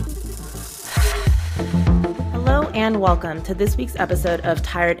and welcome to this week's episode of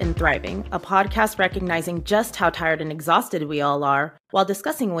Tired and Thriving, a podcast recognizing just how tired and exhausted we all are while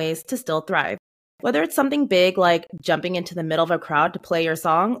discussing ways to still thrive. Whether it's something big like jumping into the middle of a crowd to play your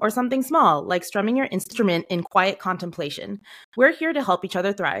song, or something small like strumming your instrument in quiet contemplation, we're here to help each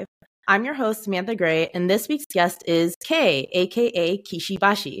other thrive. I'm your host, Samantha Gray, and this week's guest is Kei, aka Kishi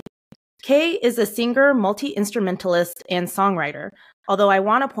Bashi. Kei is a singer, multi-instrumentalist, and songwriter, although I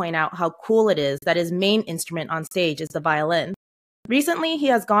want to point out how cool it is that his main instrument on stage is the violin. Recently, he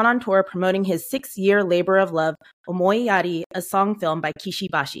has gone on tour promoting his 6-year labor of love, Omoiyari, a song film by Kishi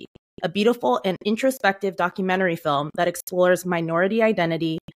Bashi, a beautiful and introspective documentary film that explores minority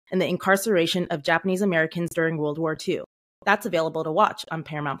identity and the incarceration of Japanese Americans during World War II. That's available to watch on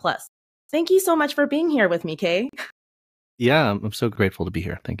Paramount+. Thank you so much for being here with me, Kei. Yeah, I'm so grateful to be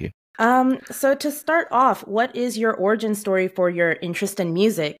here. Thank you. So to start off, what is your origin story for your interest in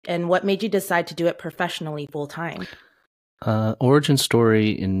music, and what made you decide to do it professionally full time? Origin story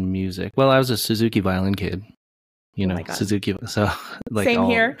in music. Well, I was a Suzuki violin kid. You know, Suzuki. So like same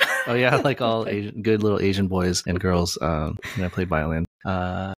here. Oh yeah, like all Asian, good little Asian boys and girls. I played violin,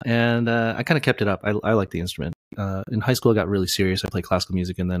 and I kind of kept it up. I like the instrument. In high school, I got really serious. I played classical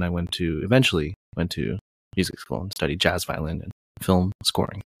music, and then I eventually went to music school and studied jazz violin and film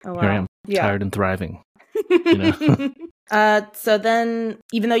scoring. Oh, wow. Here I am, tired and thriving. You know? So then,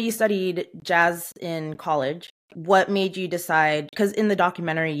 even though you studied jazz in college, what made you decide? Because in the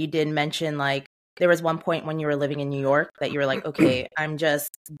documentary, you did mention like there was one point when you were living in New York that you were like, okay, I'm going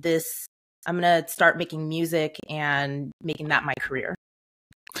to start making music and making that my career.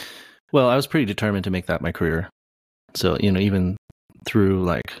 Well, I was pretty determined to make that my career. So, you know, even through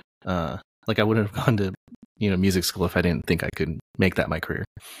I wouldn't have gone to, music school if I didn't think I could make that my career.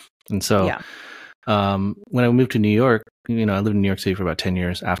 And so when I moved to New York, I lived in New York City for about 10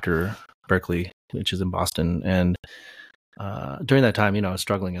 years after Berkeley, which is in Boston. And during that time, I was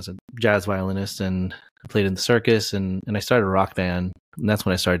struggling as a jazz violinist, and I played in the circus, and I started a rock band. And that's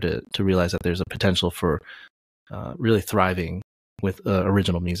when I started to realize that there's a potential for really thriving with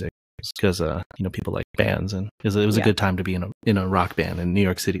original music. Because people like bands, and it was a good time to be in a rock band in New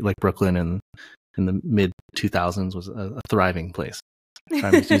York City, like Brooklyn, and in the mid 2000s was a thriving place.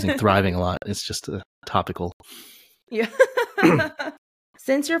 I'm just using thriving a lot. It's just topical. Yeah.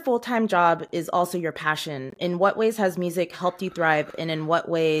 Since your full-time job is also your passion, in what ways has music helped you thrive, and in what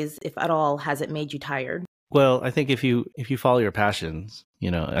ways, if at all, has it made you tired? Well, I think if you follow your passions,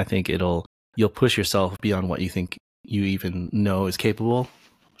 I think you'll push yourself beyond what you think you even know is capable.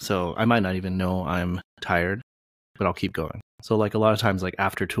 So I might not even know I'm tired, but I'll keep going. So like a lot of times, like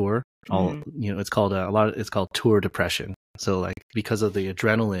after tour, it's called tour depression. So like because of the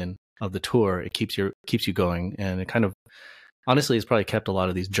adrenaline of the tour, it keeps you going, and it kind of honestly it's probably kept a lot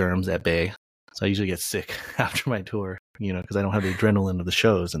of these germs at bay. So I usually get sick after my tour, because I don't have the adrenaline of the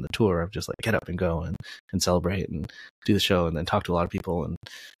shows and the tour of just like get up and go and celebrate and do the show and then talk to a lot of people and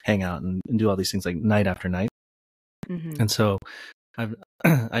hang out and do all these things like night after night. Mm-hmm. And so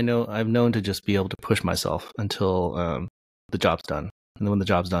I've known to just be able to push myself until the job's done. And then when the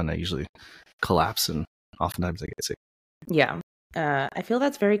job's done, I usually collapse, and oftentimes I get sick. Yeah. I feel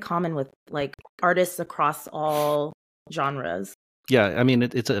that's very common with like artists across all genres. Yeah. I mean,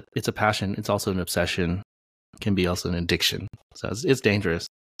 it's a passion. It's also an obsession. It can be also an addiction. So it's dangerous.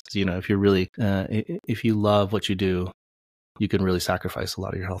 If you're really, if you love what you do, you can really sacrifice a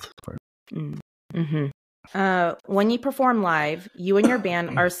lot of your health for it. Mm-hmm. When you perform live, you and your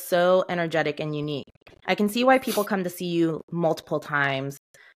band are so energetic and unique. I can see why people come to see you multiple times.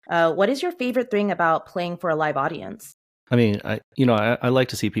 What is your favorite thing about playing for a live audience? I mean, I like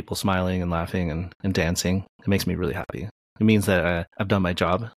to see people smiling and laughing and dancing. It makes me really happy. It means that I've done my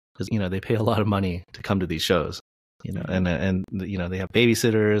job, because, they pay a lot of money to come to these shows, and they have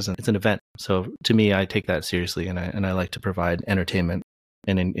babysitters, and it's an event. So to me, I take that seriously, and I like to provide entertainment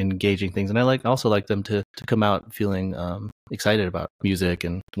and engaging things. And I also like them to come out feeling excited about music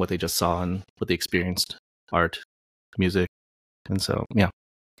and what they just saw and what they experienced, art, music. And so, yeah.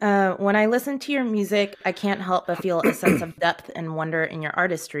 When I listen to your music, I can't help but feel a sense of depth and wonder in your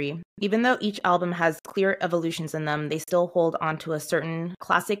artistry. Even though each album has clear evolutions in them, they still hold on to a certain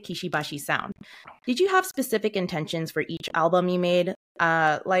classic Kishi Bashi sound. Did you have specific intentions for each album you made?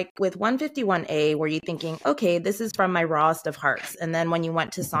 Like with 151A, were you thinking, okay, this is from my rawest of hearts? And then when you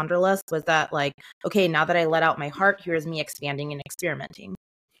went to Sonderlust, was that like, okay, now that I let out my heart, here's me expanding and experimenting?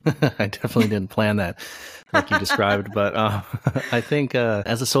 I definitely didn't plan that like you described, but I think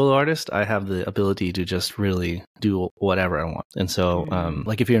as a solo artist, I have the ability to just really do whatever I want. And so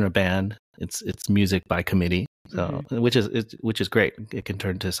like if you're in a band, it's music by committee, so which is great. It can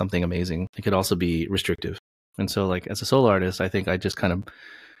turn to something amazing. It could also be restrictive. And so like as a solo artist, I think I just kind of,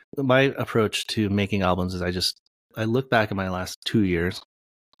 my approach to making albums is I look back at my last 2 years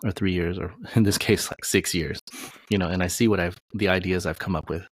or 3 years, or in this case, like 6 years, and I see the ideas I've come up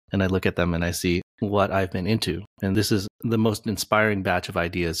with. And I look at them and I see what I've been into. And this is the most inspiring batch of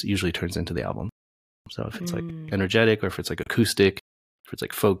ideas usually turns into the album. So if it's like energetic, or if it's like acoustic, if it's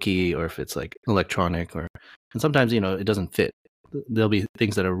like folky, or if it's like electronic, and sometimes, it doesn't fit. There'll be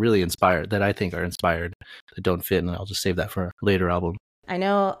things that are really inspired, that I think are inspired, that don't fit. And I'll just save that for a later album. I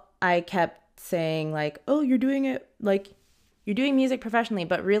know I kept saying like, oh, you're doing it like you're doing music professionally,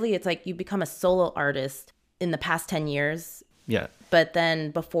 but really it's like you become a solo artist in the past 10 years. Yeah. But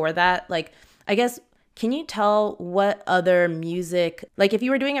then before that, like, I guess, can you tell what other music, like if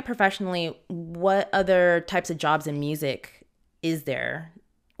you were doing it professionally, what other types of jobs in music is there?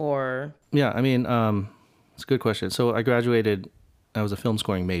 Or yeah, I mean, it's a good question. So I graduated, I was a film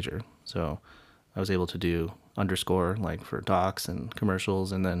scoring major. So I was able to do underscore like for docs and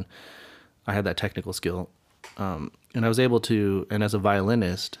commercials. And then I had that technical skill. And I was able to, and as a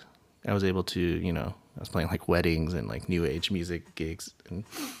violinist, I was able to, I was playing like weddings and like new age music gigs and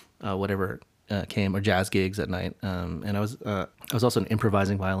whatever came, or jazz gigs at night. And I was also an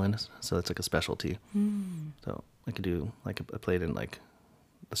improvising violinist. So that's like a specialty. So I could do, like, I played in like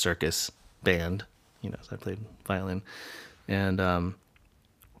the circus band, so I played violin. And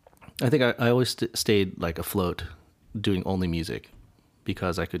I think I always stayed like afloat doing only music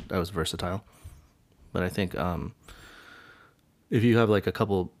because I was versatile. But I think if you have like a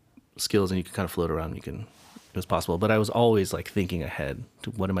couple skills and you can kind of float around, it was possible. But I was always like thinking ahead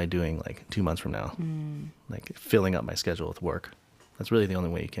to what am I doing like 2 months from now, like filling up my schedule with work. That's really the only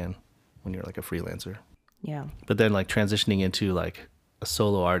way you can when you're like a freelancer. Yeah. But then like transitioning into like a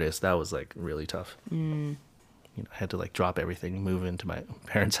solo artist, that was like really tough. I had to like drop everything, move into my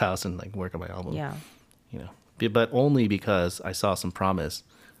parents' house and like work on my album. Yeah. But only because I saw some promise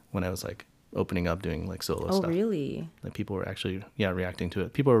when I was like opening up doing like solo stuff. Oh, really? That people were actually, reacting to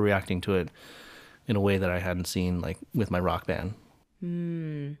it. People were reacting to it in a way that I hadn't seen like with my rock band.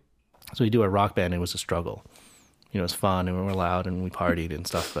 So we do a rock band, and it was a struggle. It was fun and we were loud and we partied and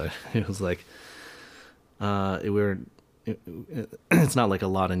stuff, but it was like, it's not like a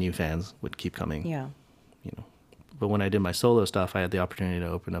lot of new fans would keep coming. Yeah. But when I did my solo stuff, I had the opportunity to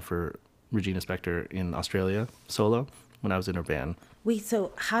open up for Regina Spektor in Australia solo when I was in her band. Wait,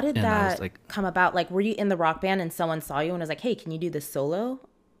 so how did that come about? Like, were you in the rock band and someone saw you and was like, hey, can you do this solo?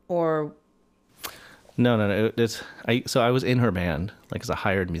 Or... No. So I was in her band, like as a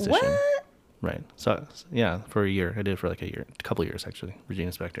hired musician. What? Right. So yeah, for a year. I did it for like a couple of years actually,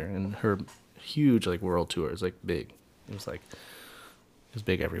 Regina Spektor. And her huge like world tour is like big. It was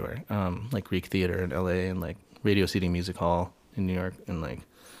big everywhere. Like Greek Theater in LA and like Radio City Music Hall in New York and like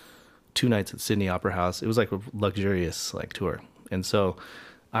 2 nights at Sydney Opera House. It was like a luxurious like tour. And so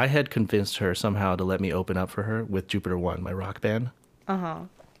I had convinced her somehow to let me open up for her with Jupiter One, my rock band. Uh-huh.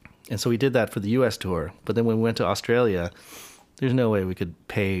 And so we did that for the US tour. But then when we went to Australia, there's no way we could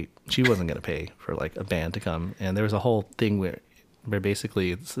pay. She wasn't going to pay for like a band to come. And there was a whole thing where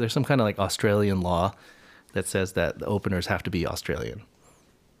basically there's some kind of like Australian law that says that the openers have to be Australian,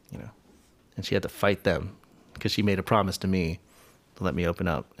 and she had to fight them because she made a promise to me to let me open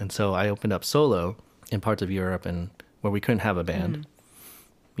up. And so I opened up solo in parts of Europe and where we couldn't have a band.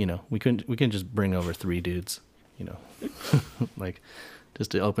 We couldn't just bring over 3 dudes, like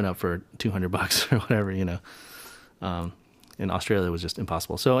just to open up for $200 or whatever, in Australia was just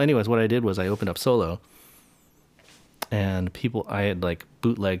impossible. So anyways, what I did was I opened up solo, and I had like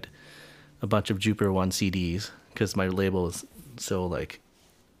bootlegged a bunch of Jupiter One CDs because my label was so like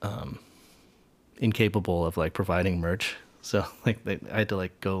incapable of like providing merch. So like I had to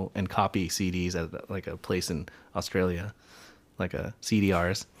like go and copy CDs at like a place in Australia, like a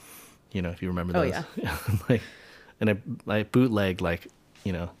CDRs, if you remember those. Oh yeah. Like, and I bootlegged like,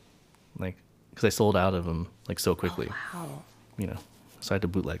 like because I sold out of them like so quickly. Oh, wow. So I had to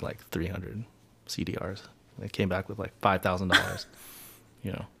bootleg like 300 CDRs. I came back with like $5,000,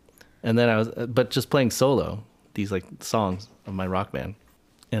 And then but just playing solo, these like songs of my rock band.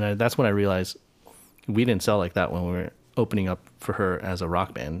 And that's when I realized we didn't sell like that when we were opening up for her as a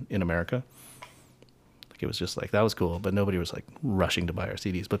rock band in America. Like it was just like, that was cool, but nobody was like rushing to buy our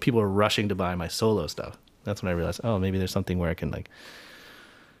CDs, but people were rushing to buy my solo stuff. That's when I realized, oh, maybe there's something where I can like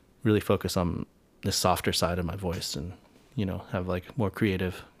really focus on the softer side of my voice and, have like more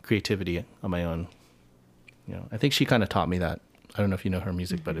creativity on my own. I think she kind of taught me that. I don't know if you know her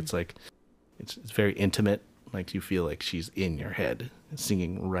music, but it's like, it's very intimate. Like you feel like she's in your head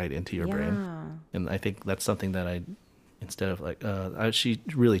singing right into your brain. And I think that's something that instead of like, she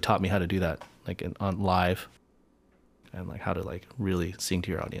really taught me how to do that, like on live. and like how to like really sing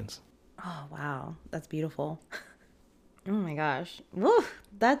to your audience. Oh, wow. That's beautiful. Oh my gosh. Woo,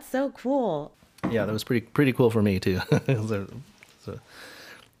 that's so cool. Yeah, that was pretty cool for me too. So,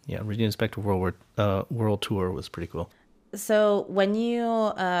 yeah, Regina Spektor World Tour was pretty cool. So when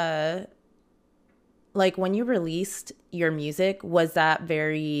you when you released your music, was that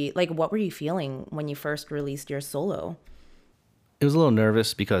very like what were you feeling when you first released your solo? It was a little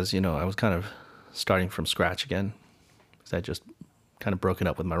nervous because, I was kind of starting from scratch again. Because I just kind of broken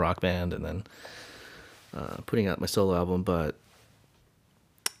up with my rock band and then putting out my solo album. But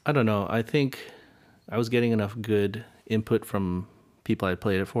I don't know. I think I was getting enough good input from people I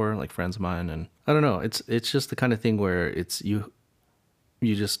played it for, like friends of mine. And I don't know. It's just the kind of thing where it's you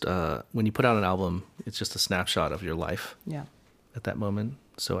just, when you put out an album, it's just a snapshot of your life at that moment.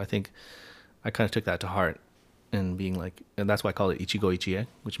 So I think I kind of took that to heart. And being like, and that's why I call it Ichigo Ichie,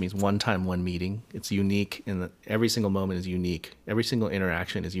 which means one time, one meeting. It's unique, and every single moment is unique. Every single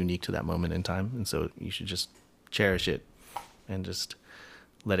interaction is unique to that moment in time, and so you should just cherish it and just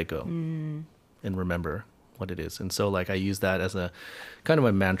let it go and remember what it is. And so, like, I use that as a kind of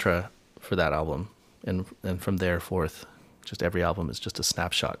my mantra for that album, and from there forth, just every album is just a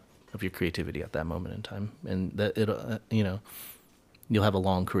snapshot of your creativity at that moment in time, and that it'll, you'll have a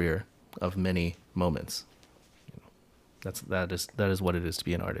long career of many moments. That is what it is to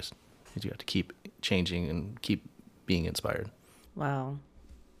be an artist. Is you have to keep changing and keep being inspired. Wow.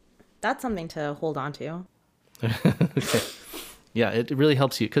 That's something to hold on to. Yeah, it really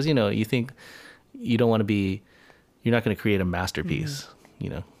helps you because, you think you don't want to be, you're not going to create a masterpiece,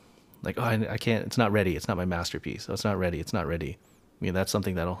 like, oh, I can't, it's not ready. It's not my masterpiece. Oh, it's not ready. It's not ready. That's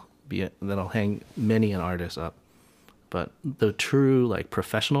something that'll hang many an artist up. But the true like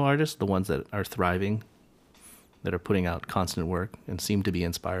professional artists, the ones that are thriving, that are putting out constant work and seem to be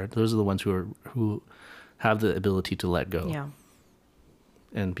inspired, those are the ones who have the ability to let go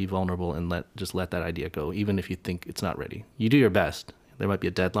and be vulnerable and let that idea go, even if you think it's not ready. You do your best. There might be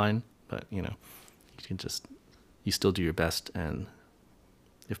a deadline, but you still do your best. And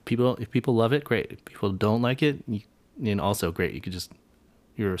if people love it, great. If people don't like it, also great.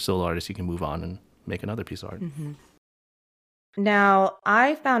 You're a solo artist. You can move on and make another piece of art. Mm-hmm. Now,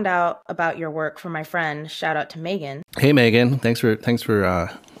 I found out about your work from my friend. Shout out to Megan. Hey, Megan. Thanks for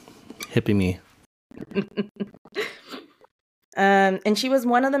hipping me. And she was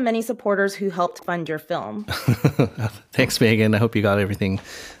one of the many supporters who helped fund your film. Thanks, Megan. I hope you got everything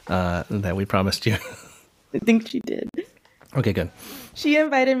that we promised you. I think she did. Okay, good. She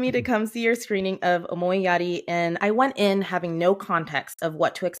invited me to come see your screening of Omoiyari, and I went in having no context of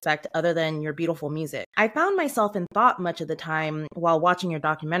what to expect other than your beautiful music. I found myself in thought much of the time while watching your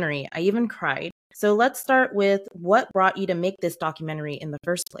documentary. I even cried. So let's start with what brought you to make this documentary in the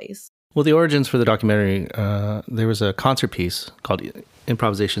first place? Well, the origins for the documentary, there was a concert piece called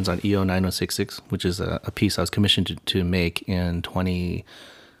Improvisations on EO 9066, which is a piece I was commissioned to make in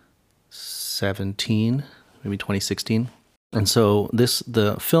 2017, maybe 2016. And so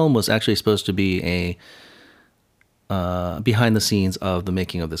the film was actually supposed to be a behind the scenes of the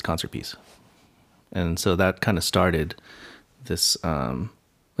making of this concert piece. And so that kind of started this, and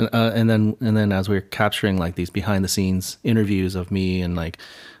then as we were capturing like these behind the scenes interviews of me and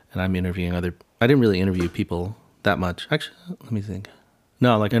I'm interviewing I didn't really interview people that much. Actually, let me think.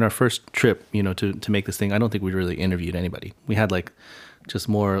 No, like in our first trip, to make this thing, I don't think we really interviewed anybody. We had like just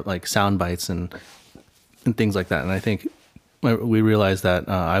more like sound bites and things like that. And I think we realized that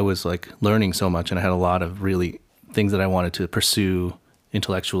I was like learning so much and I had a lot of really things that I wanted to pursue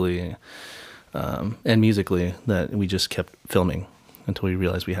intellectually and musically that we just kept filming until we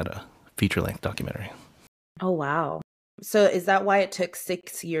realized we had a feature-length documentary. Oh, wow. So is that why it took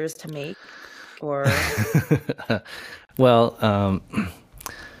 6 years to make? Or Well, a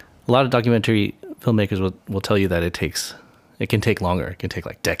lot of documentary filmmakers will tell you that it can take longer. It can take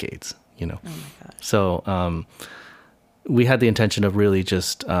like decades, Oh my gosh. So we had the intention of really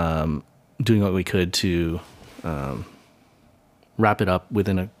just doing what we could to wrap it up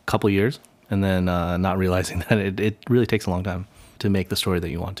within a couple years, and then not realizing that it really takes a long time to make the story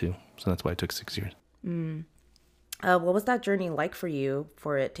that you want to. So that's why it took 6 years. What was that journey like for you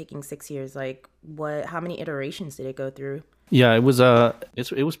for it taking 6 years? Like how many iterations did it go through? Yeah, it was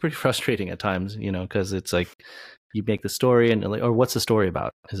pretty frustrating at times, because it's like you make the story and like, or what's the story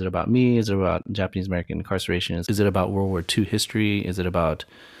about? Is it about me? Is it about Japanese American incarceration? Is it about World War II history? Is it about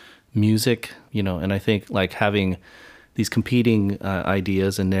music? And I think like having these competing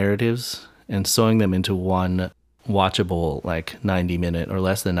ideas and narratives and sewing them into one watchable like 90-minute or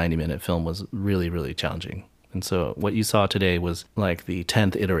less than 90-minute film was really, really challenging. And so what you saw today was like the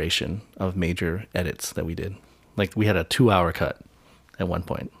 10th iteration of major edits that we did. Like we had a 2-hour cut at one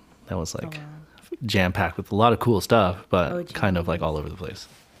point. That was like jam packed with a lot of cool stuff, but kind of like all over the place.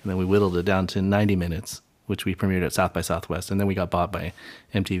 And then we whittled it down to 90 minutes, which we premiered at South by Southwest. And then we got bought by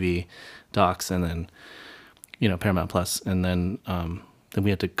MTV, Docs, and then, Paramount Plus. And then we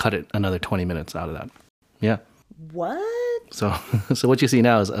had to cut it another 20 minutes out of that. Yeah. What? So what you see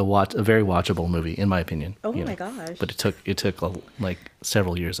now is a very watchable movie, in my opinion. Oh my gosh. But it took like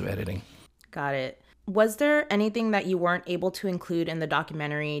several years of editing. Got it. Was there anything that you weren't able to include in the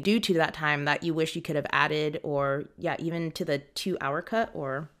documentary due to that time that you wish you could have added, or even to the 2-hour cut?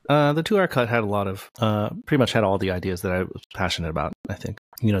 Or the 2-hour cut had a lot of pretty much had all the ideas that I was passionate about. I think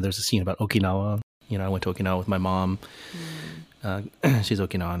there's a scene about Okinawa. I went to Okinawa with my mom. She's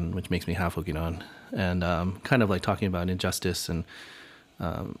Okinawan, which makes me half Okinawan, and kind of like talking about injustice and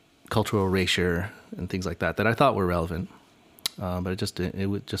cultural erasure and things like that I thought were relevant, but it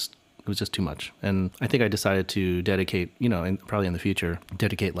was just too much. And I think I decided to dedicate, probably in the future,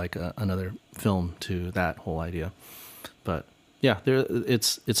 dedicate like another film to that whole idea. But yeah,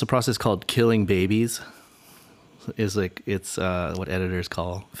 it's a process called killing babies. It's what filmmakers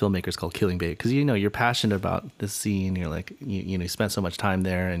call killing baby, because you're passionate about this scene. You're like you spent so much time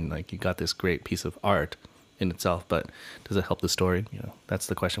there, and like you got this great piece of art in itself. But does it help the story? That's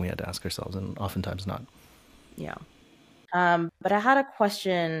the question we had to ask ourselves, and oftentimes not. Yeah. But I had a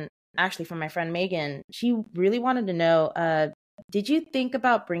question actually from my friend Megan. She really wanted to know, did you think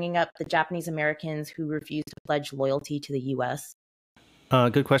about bringing up the Japanese Americans who refused to pledge loyalty to the U.S.?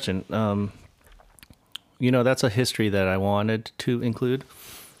 Good question. That's a history that I wanted to include,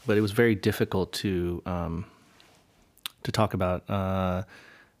 but it was very difficult to talk about,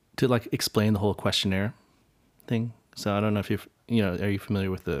 to like explain the whole questionnaire thing. So I don't know if are you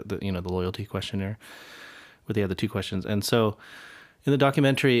familiar with the loyalty questionnaire, where they had the 2 questions. And so in the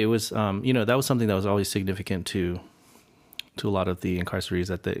documentary, it was, that was something that was always significant to a lot of the incarcerees,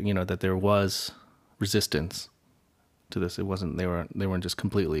 that there was resistance to this. It wasn't, they weren't just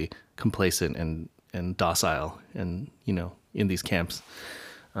completely complacent and docile and, in these camps,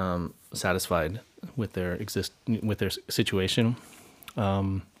 satisfied with their situation.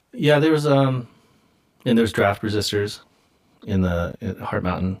 There's draft resistors in Heart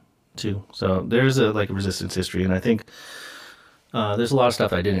Mountain too. So there's a resistance history. And I think, there's a lot of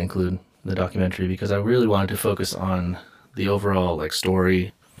stuff I didn't include in the documentary because I really wanted to focus on the overall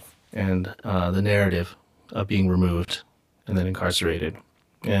story and the narrative of being removed and then incarcerated.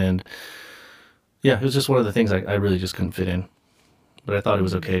 And yeah, it was just one of the things I really just couldn't fit in. But I thought it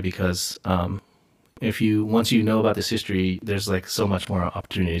was okay because once you know about this history, there's so much more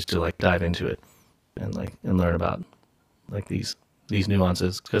opportunities to dive into it and learn about these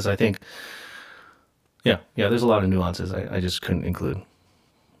nuances. Because I think there's a lot of nuances I just couldn't include.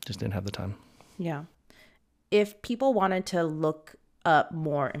 Just didn't have the time. Yeah. If people wanted to look up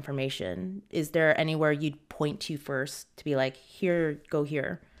more information, is there anywhere you'd point to first to be like, here, go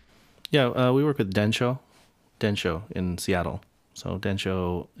here? Yeah, we work with Densho in Seattle. So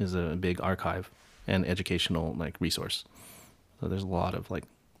Densho is a big archive and educational resource. So there's a lot of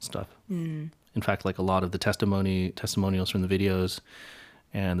stuff. In fact, a lot of the testimonials from the videos,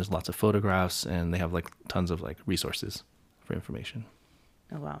 and there's lots of photographs, and they have tons of resources for information.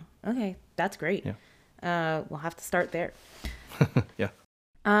 Oh wow. Okay, that's great. Yeah. We'll have to start there. Yeah.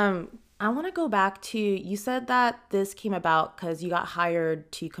 I want to go back to, you said that this came about because you got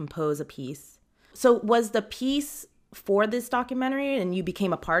hired to compose a piece. So was the piece for this documentary and you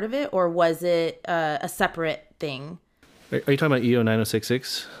became a part of it, or was it a separate thing? Are you talking about EO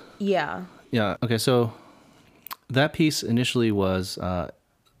 9066? Yeah. Yeah. Okay. So that piece initially was,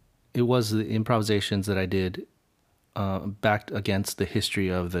 it was the improvisations that I did backed against the history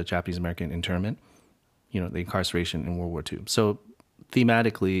of the Japanese American internment, the incarceration in World War II. So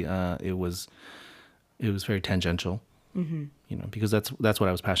thematically, it was very tangential, because that's what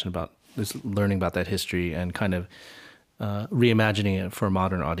I was passionate about, is learning about that history and kind of reimagining it for a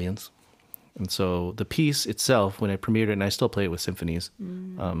modern audience. And so the piece itself, when I premiered it, and I still play it with symphonies,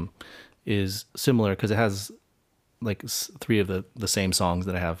 is similar because it has 3 of the same songs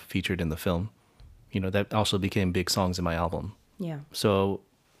that I have featured in the film. That also became big songs in my album. Yeah. So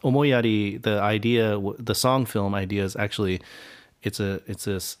Omoiyari, the song film idea is actually, it's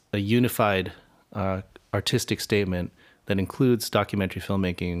a unified artistic statement that includes documentary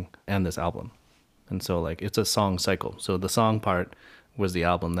filmmaking and this album. And so it's a song cycle. So the song part was the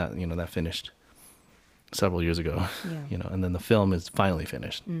album that, that finished several years ago, and then the film is finally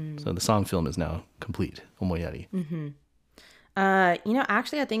finished. So the song film is now complete, Omoiyari.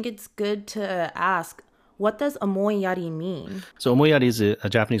 Actually, I think it's good to ask, what does Omoiyari mean? So Omoiyari is a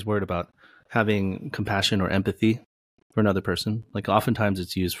Japanese word about having compassion or empathy for another person. Like oftentimes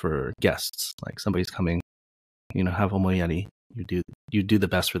it's used for guests, like somebody's coming, have Omoiyari. You do the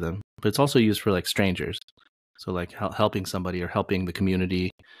best for them. But it's also used for like strangers. So like helping somebody or helping the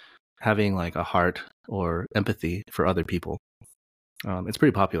community, having like a heart or empathy for other people. It's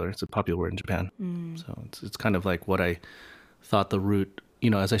pretty popular. It's a popular word in Japan. So it's kind of like what I thought the root,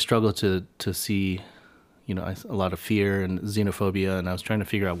 as I struggled to see, a lot of fear and xenophobia, and I was trying to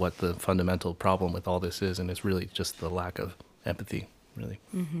figure out what the fundamental problem with all this is, and it's really just the lack of empathy, really.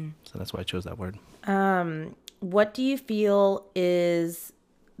 So that's why I chose that word. What do you feel is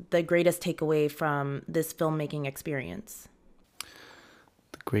the greatest takeaway from this filmmaking experience?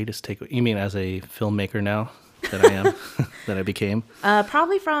 The greatest takeaway? You mean as a filmmaker now that I am, that I became?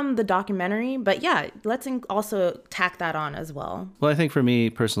 Probably from the documentary, but yeah, let's also tack that on as well. Well, I think for me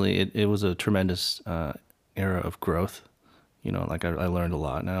personally, it was a tremendous era of growth. Like I learned a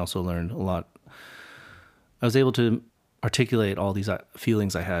lot, and I also learned a lot. I was able to articulate all these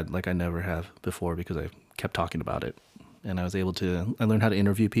feelings I had like I never have before because I kept talking about it. And I learned how to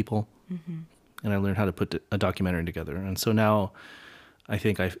interview people, and I learned how to put a documentary together. And so now I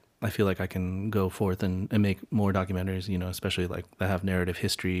think I feel like I can go forth and make more documentaries, especially like that have narrative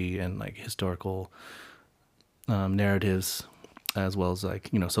history and like historical narratives, as well as like,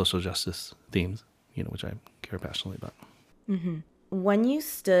 social justice themes, which I care passionately about. When you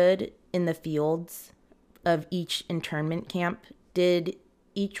stood in the fields of each internment camp, did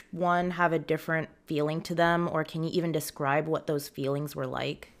each one have a different feeling to them, or can you even describe what those feelings were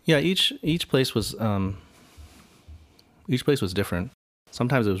like? Yeah, each place was different.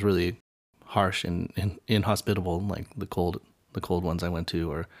 Sometimes it was really harsh and inhospitable, like the cold ones I went to,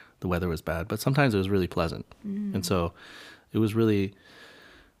 or the weather was bad. But sometimes it was really pleasant, and so it was really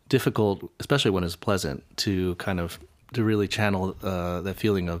difficult, especially when it was pleasant, to really channel that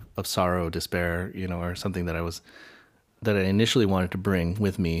feeling of sorrow, despair, or something that I initially wanted to bring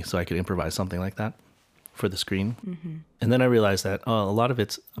with me so I could improvise something like that for the screen. And then I realized that a lot of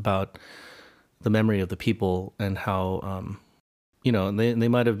it's about the memory of the people and how, they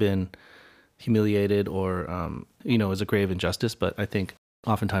might have been humiliated or, it was a grave injustice, but I think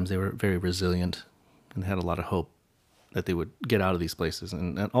oftentimes they were very resilient and had a lot of hope that they would get out of these places.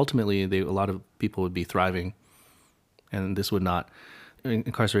 And ultimately, a lot of people would be thriving, and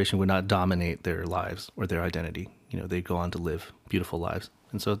incarceration would not dominate their lives or their identity. They'd go on to live beautiful lives.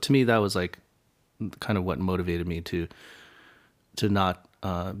 And so to me, that was like kind of what motivated me to not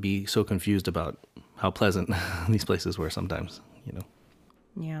be so confused about how pleasant these places were sometimes,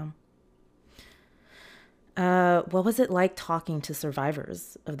 Yeah. What was it like talking to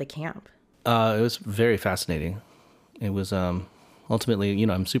survivors of the camp? It was very fascinating. It was ultimately,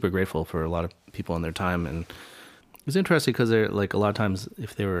 I'm super grateful for a lot of people and their time. And it was interesting because they're like a lot of times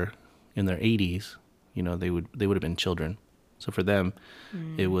if they were in their 80s, they would have been children. So for them,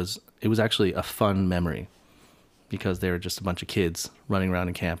 it was actually a fun memory because they were just a bunch of kids running around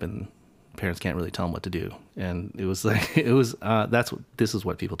in camp, and parents can't really tell them what to do. And it was like this is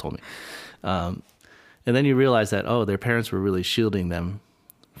what people told me. And then you realize that their parents were really shielding them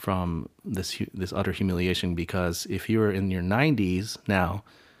from this utter humiliation, because if you were in your 90s now,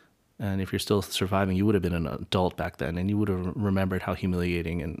 and if you're still surviving, you would have been an adult back then, and you would have remembered how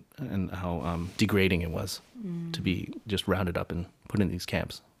humiliating and how degrading it was to be just rounded up and put in these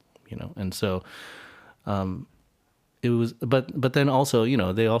camps, And so it was, but then also,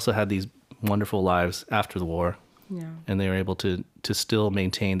 they also had these wonderful lives after the war, and they were able to still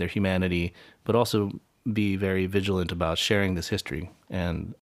maintain their humanity, but also be very vigilant about sharing this history.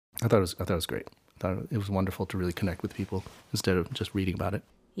 And I thought it was great. I thought it was wonderful to really connect with people instead of just reading about it.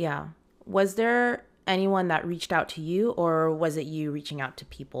 Yeah. Was there anyone that reached out to you, or was it you reaching out to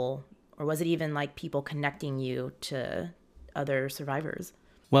people, or was it even like people connecting you to other survivors?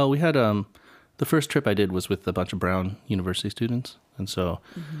 Well, we had the first trip I did was with a bunch of Brown University students. And so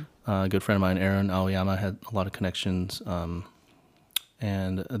a good friend of mine, Aaron Aoyama, had a lot of connections.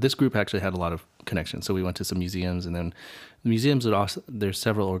 And this group actually had a lot of connections. So we went to some museums, and then the museums would also, there's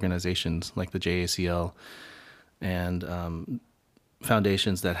several organizations like the JACL and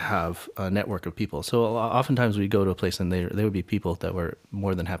foundations that have a network of people. So oftentimes we'd go to a place and there would be people that were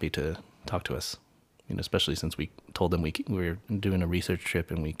more than happy to talk to us, especially since we told them we were doing a research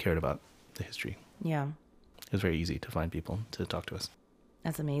trip and we cared about the history. Yeah. It was very easy to find people to talk to us.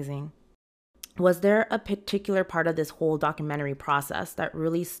 That's amazing. Was there a particular part of this whole documentary process that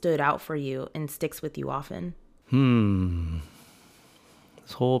really stood out for you and sticks with you often?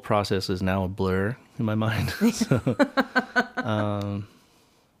 This whole process is now a blur in my mind. So,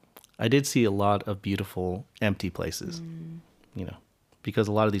 I did see a lot of beautiful empty places, because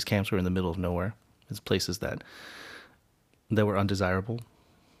a lot of these camps were in the middle of nowhere. It's places that were undesirable.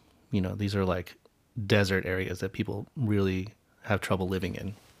 You know, these are like desert areas that people really have trouble living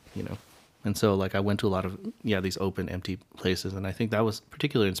in, you know. And so like I went to a lot of, these open, empty places. And I think that was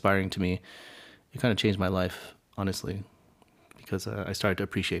particularly inspiring to me. It kind of changed my life, honestly, because I started to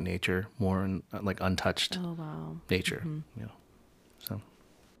appreciate nature more, and like untouched nature, you know. So.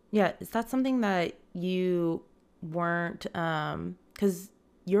 Yeah. Is that something that you weren't, because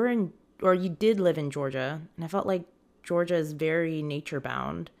you did live in Georgia, and I felt like Georgia is very nature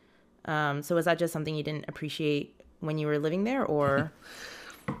bound. So was that just something you didn't appreciate when you were living there, or?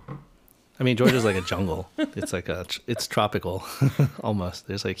 I mean, Georgia's like a jungle. It's like it's tropical almost.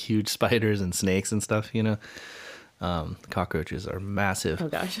 There's like huge spiders and snakes and stuff, you know. Cockroaches are massive. Oh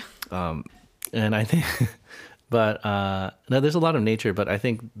gosh. And I think, but no, there's a lot of nature, but I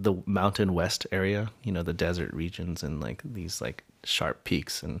think the mountain west area, you know, the desert regions and like these like sharp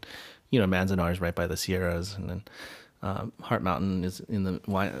peaks, and, you know, Manzanar is right by the Sierras, and then Heart Mountain is in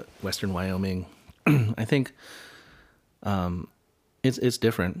the western Wyoming. I think it's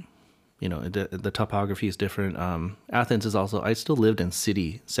different. You know, the topography is different. Athens is also, I still lived in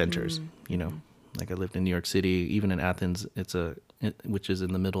city centers, you know, like I lived in New York City. Even in Athens, which is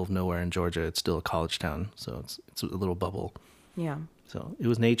in the middle of nowhere in Georgia, it's still a college town. So it's a little bubble. Yeah. So it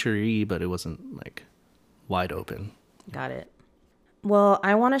was nature-y, but it wasn't like wide open. Got it. Well,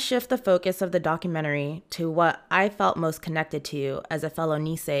 I want to shift the focus of the documentary to what I felt most connected to as a fellow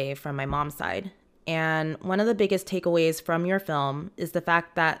Nisei from my mom's side. And one of the biggest takeaways from your film is the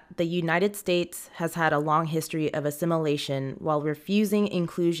fact that the United States has had a long history of assimilation while refusing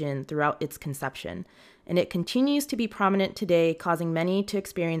inclusion throughout its conception. And it continues to be prominent today, causing many to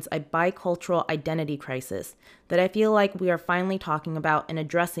experience a bicultural identity crisis that I feel like we are finally talking about and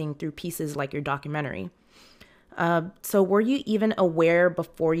addressing through pieces like your documentary. So were you even aware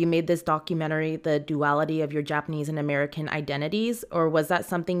before you made this documentary the duality of your Japanese and American identities, or was that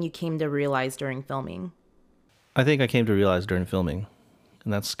something you came to realize during filming? I think I came to realize during filming,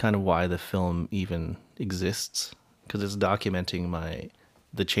 and that's kind of why the film even exists, because it's documenting my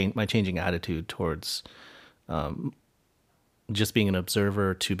changing attitude towards just being an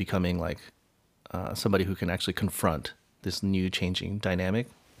observer to becoming like somebody who can actually confront this new changing dynamic.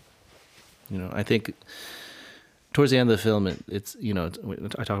 You know, I think towards the end of the film, it's you know,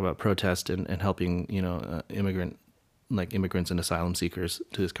 I talk about protest and helping, you know, immigrants and asylum seekers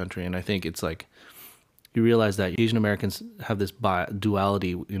to this country, and I think it's like you realize that Asian Americans have this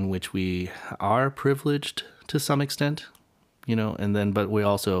duality in which we are privileged to some extent, you know, and then but we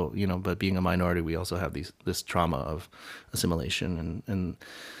also, you know, but being a minority, we also have this trauma of assimilation and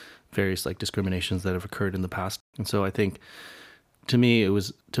various like discriminations that have occurred in the past. And so I think to me it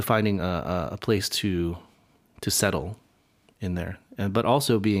was to finding a place to settle in there, but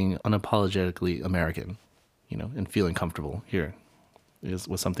also being unapologetically American, you know, and feeling comfortable here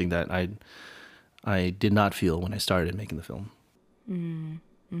was something that I did not feel when I started making the film.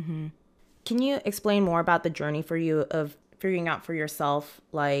 Mm-hmm. Can you explain more about the journey for you of figuring out for yourself,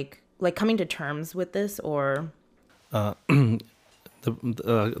 like coming to terms with this, or the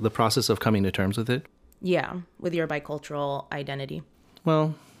process of coming to terms with it? Yeah, with your bicultural identity.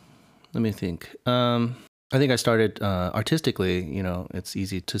 Well, let me think. I think I started artistically, you know, it's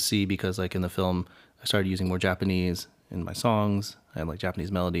easy to see because like in the film, I started using more Japanese in my songs. I had like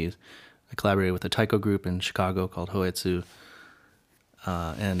Japanese melodies. I collaborated with a taiko group in Chicago called Hoetsu.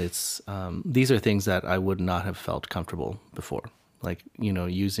 And it's these are things that I would not have felt comfortable before. Like, you know,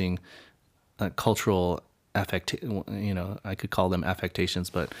 using cultural you know, I could call them affectations,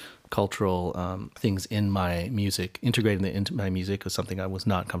 but cultural things in my music, integrating it into my music was something I was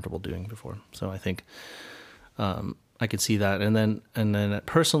not comfortable doing before. So I think I could see that, and then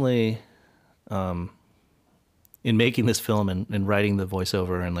personally, in making this film and writing the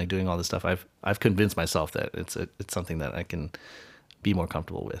voiceover and like doing all this stuff, I've convinced myself that it's something that I can be more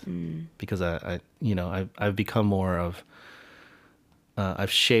comfortable with, because I've become more of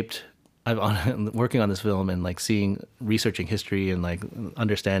working on this film and like researching history and like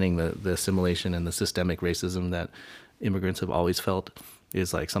understanding the assimilation and the systemic racism that immigrants have always felt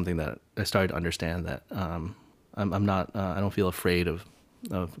is like something that I started to understand that I'm not I don't feel afraid of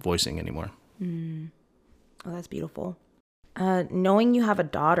voicing anymore. Oh, that's beautiful. Knowing you have a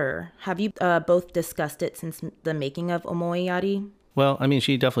daughter, have you both discussed it since the making of Omoiyari? Well, I mean,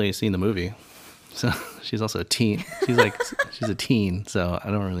 she definitely has seen the movie. So she's also a teen. She's a teen. So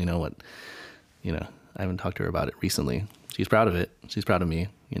I don't really know what, you know, I haven't talked to her about it recently. She's proud of it. She's proud of me,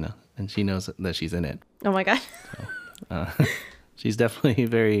 you know, and she knows that she's in it. Oh my God. So, she's definitely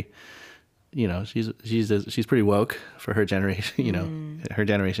very she's pretty woke for her generation. Her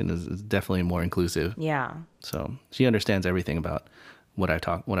generation is definitely more inclusive. Yeah. So she understands everything about what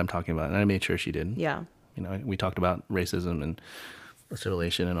I'm talking about, and I made sure she did. Yeah. We talked about racism and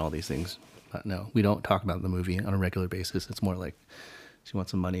assimilation and all these things, but no, we don't talk about the movie on a regular basis. It's more like she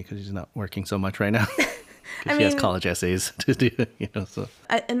wants some money because she's not working so much right now. Because she has college essays to do, so.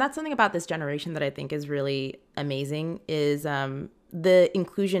 And that's something about this generation that I think is really amazing is the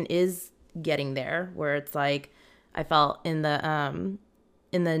inclusion is getting there, where it's like I felt in the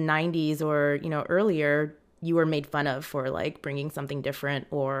 90s or, earlier, you were made fun of for like bringing something different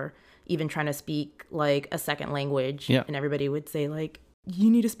or even trying to speak like a second language. Yeah. And everybody would say like, you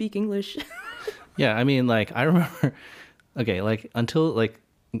need to speak English. Yeah. I mean, like I remember, okay, like until like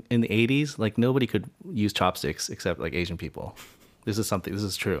in the 80s, like nobody could use chopsticks except like Asian people. This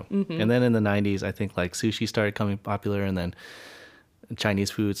is true. Mm-hmm. And then in the 90s, I think like sushi started becoming popular, and then Chinese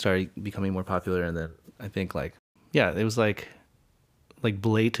food started becoming more popular. And then I think like, yeah, it was like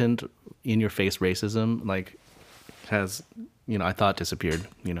blatant in your face racism, like has, I thought disappeared.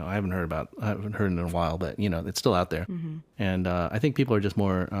 I haven't heard it in a while, but it's still out there. Mm-hmm. And I think people are just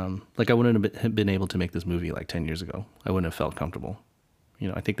more like I wouldn't have been able to make this movie like 10 years ago. I wouldn't have felt comfortable.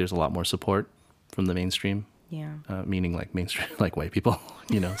 I think there's a lot more support from the mainstream. Yeah. Meaning like mainstream, like white people,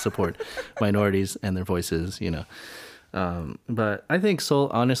 support minorities and their voices, But I think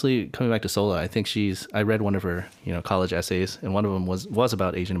honestly, coming back to Sola, I think I read one of her, college essays, and one of them was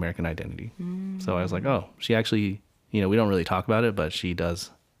about Asian American identity. Mm. So I was like, oh, she actually, we don't really talk about it, but she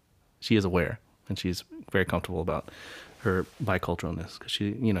is aware, and she's very comfortable about her biculturalness, because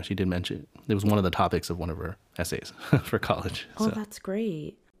she did mention it was one of the topics of one of her essays for college. Oh, so. That's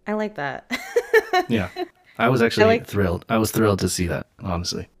great. I like that. Yeah. I was actually thrilled. I was thrilled to see that,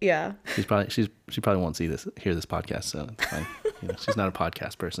 honestly. Yeah. She probably won't hear this podcast, so it's fine. She's not a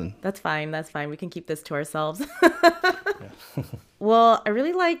podcast person. That's fine. We can keep this to ourselves. Yeah. Well, I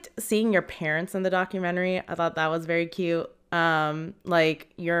really liked seeing your parents in the documentary. I thought that was very cute.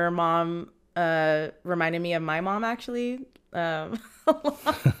 Like your mom reminded me of my mom, actually. Yeah.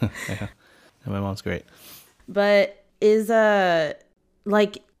 My mom's great. But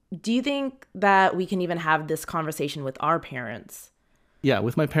do you think that we can even have this conversation with our parents? Yeah,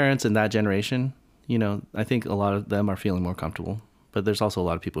 with my parents and that generation, I think a lot of them are feeling more comfortable, but there's also a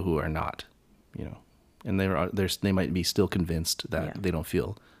lot of people who are not, and they might be still convinced that they don't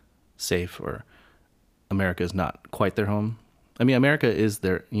feel safe, or America is not quite their home. I mean, America is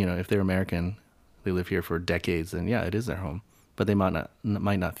their, if they're American, they live here for decades, then yeah, it is their home, but they might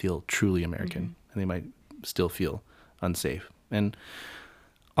not feel truly American, mm-hmm. and they might still feel unsafe. And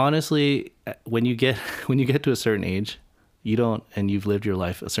honestly, when you get to a certain age, and you've lived your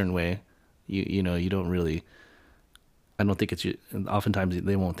life a certain way, you don't really, I don't think oftentimes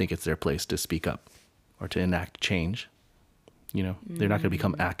they won't think it's their place to speak up or to enact change. They're not going to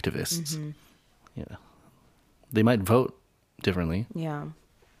become activists. Mm-hmm. They might vote differently. Yeah.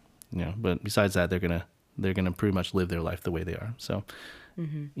 But besides that, they're gonna pretty much live their life the way they are. So,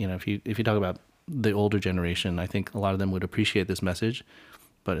 mm-hmm. If you talk about the older generation, I think a lot of them would appreciate this message,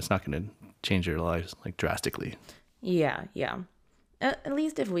 but it's not going to change their lives like drastically. Yeah. At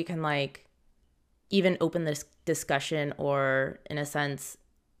least if we can like even open this discussion, or in a sense,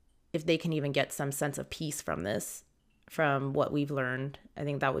 if they can even get some sense of peace from what we've learned, I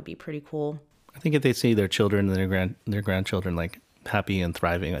think that would be pretty cool. I think if they see their children and their grandchildren like happy and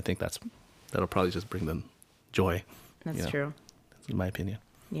thriving, I think that'll probably just bring them joy. That's true. That's in my opinion.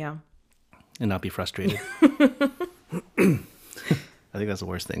 Yeah. And not be frustrated. I think that's the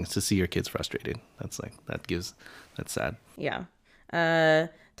worst thing, is to see your kids frustrated. That's sad. Yeah.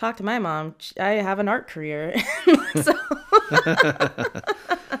 Talk to my mom. I have an art career. So.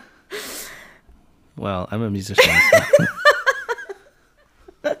 Well, I'm a musician.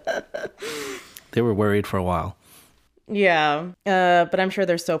 So. They were worried for a while. Yeah. But I'm sure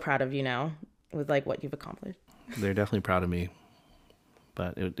they're so proud of you now with like what you've accomplished. They're definitely proud of me.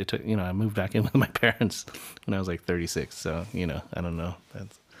 But it took, I moved back in with my parents when I was like 36. So, I don't know.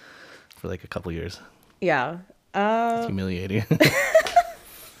 That's for like a couple years. Yeah. It's humiliating.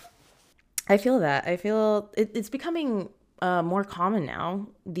 I feel that. I feel it's becoming more common now.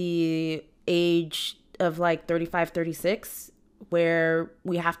 The age of like 35, 36, where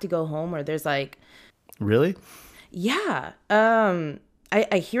we have to go home, or there's like... Really? Yeah.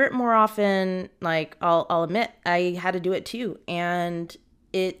 I hear it more often. Like, I'll admit I had to do it too. And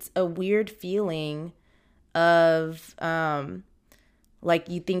it's a weird feeling of like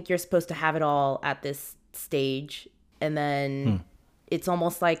you think you're supposed to have it all at this stage, and then it's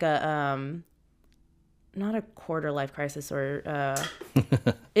almost like not a quarter life crisis, or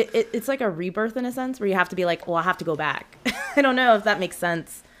it's like a rebirth in a sense, where you have to be like, well, I have to go back. I don't know if that makes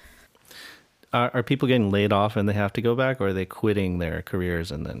sense. Are people getting laid off and they have to go back, or are they quitting their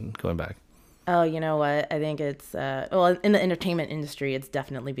careers and then going back? Oh, you know what? I think it's well, in the entertainment industry, it's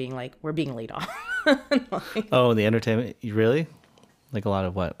definitely being like, we're being laid off. Like, Oh, in the entertainment, really? Like a lot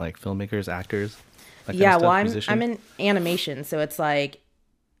of what? Like filmmakers, actors? That kind yeah, of well, stuff, musicians? I'm in animation, so it's like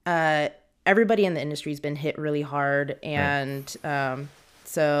everybody in the industry's been hit really hard, and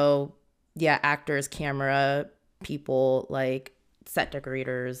so yeah, actors, camera people, like set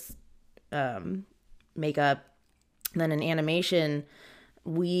decorators, makeup. And then in animation,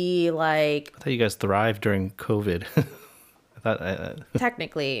 we like I thought you guys thrived during COVID. I thought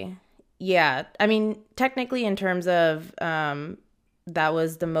technically, yeah. I mean, technically, in terms of that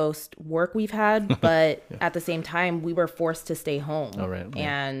was the most work we've had, but at the same time, we were forced to stay home. Oh, right,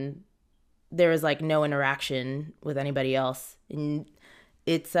 yeah. And there was like no interaction with anybody else. And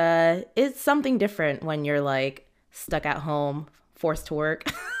it's something different when you're like stuck at home, forced to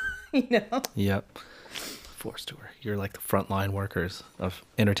work, you know? Yep. Forced to work. You're like the frontline workers of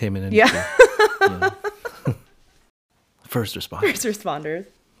entertainment industry. Yeah. First responders. First responders.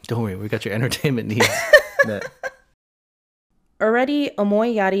 Don't worry, we got your entertainment needs met. Already,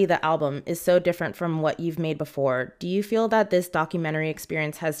 Omoiyari, the album, is so different from what you've made before. Do you feel that this documentary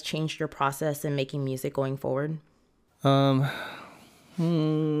experience has changed your process in making music going forward? Has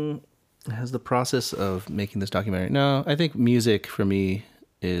the process of making this documentary? No, I think music for me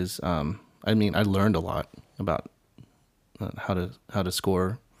is. I mean, I learned a lot about how to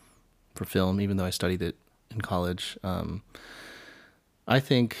score for film, even though I studied it in college. I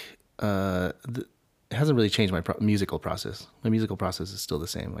think it hasn't really changed my musical process. My musical process is still the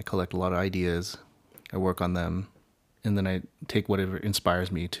same. I collect a lot of ideas, I work on them, and then I take whatever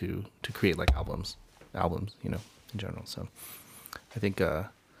inspires me to create like albums, in general. So I think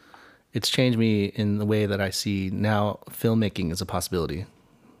it's changed me in the way that I see now filmmaking is a possibility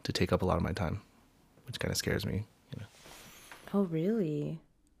to take up a lot of my time, which kind of scares me. Oh, really?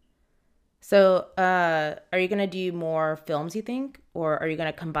 So, are you gonna do more films, you think, or are you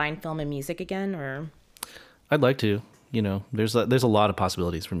gonna combine film and music again, or? I'd like to. There's a lot of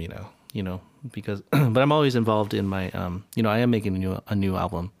possibilities for me now. Because but I'm always involved in my I am making a new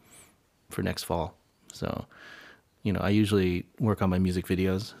album for next fall. So, I usually work on my music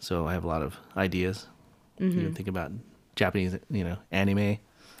videos, so I have a lot of ideas. Mm-hmm. Think about Japanese, anime.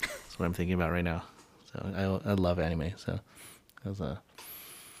 That's what I'm thinking about right now. So I love anime. So I was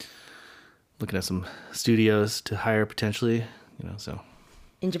looking at some studios to hire potentially. So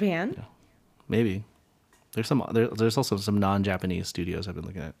in Japan, maybe there's also some non-Japanese studios I've been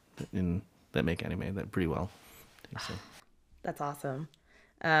looking at that make anime that pretty well. So. That's awesome.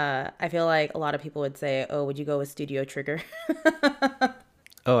 I feel like a lot of people would say, "Oh, would you go with Studio Trigger?"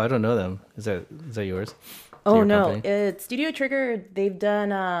 Oh, I don't know them. Is that yours? Oh no, it's Studio Trigger. They've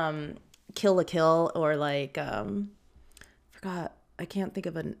done Kill la Kill, or like forgot. I can't think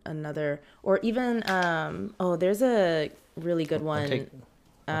of another, or even there's a really good one. I'll take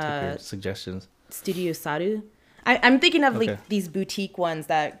your suggestions. Studio Saru. I'm thinking of like these boutique ones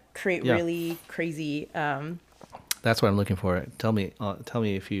that create really crazy. That's what I'm looking for. Tell me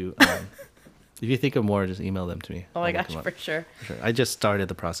if you if you think of more, just email them to me. Oh my gosh, for sure. I just started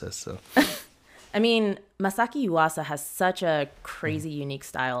the process, so. I mean, Masaki Yuasa has such a crazy, unique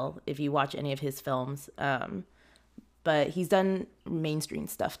style. If you watch any of his films, but he's done mainstream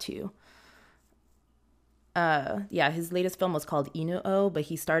stuff too. His latest film was called Inu-O, but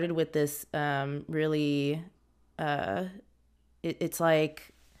he started with this really, it's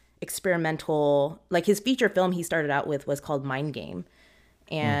like experimental, like his feature film he started out with was called Mind Game,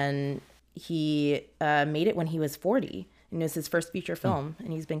 and he made it when he was 40, and it was his first feature film,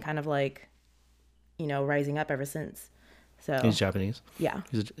 and he's been kind of like, rising up ever since. So he's Japanese. Yeah.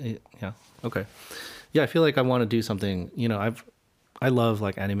 Yeah. Okay. Yeah, I feel like I want to do something. I love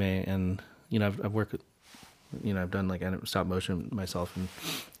like anime, and I've worked with, I've done like stop motion myself, and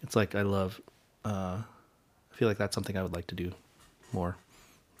it's like I love. I feel like that's something I would like to do more.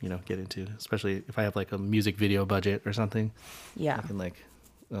 Get into, especially if I have like a music video budget or something. Yeah. I can like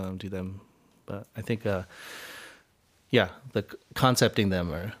do them, but I think the concepting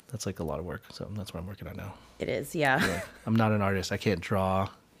them that's like a lot of work. So that's what I'm working on now. It is, yeah. Like, I'm not an artist. I can't draw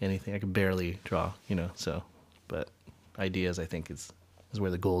anything. I can barely draw, so, but ideas I think is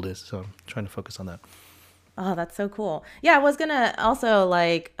where the gold is. So I'm trying to focus on that. Oh, that's so cool. Yeah, I was gonna also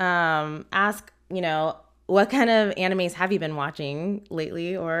like ask, what kind of animes have you been watching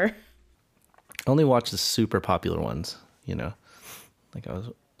lately, or? I only watch the super popular ones, like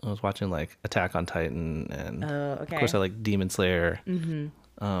I I was watching like Attack on Titan, and Oh, of okay. course I like Demon Slayer. Mm-hmm.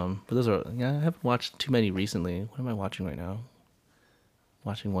 But those are, yeah, I haven't watched too many recently. What am I watching right now?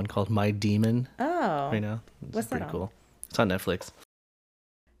 Watching one called My Demon Oh, right now. It's what's that pretty on? cool. It's on Netflix.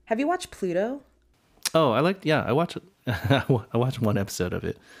 Have you watched Pluto? Oh, I watched I watched one episode of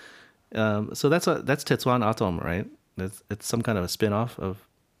it. So that's Tetsuan Atom, right? It's some kind of a spin-off of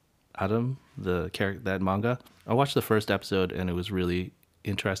Atom, the character, that manga. I watched the first episode and it was really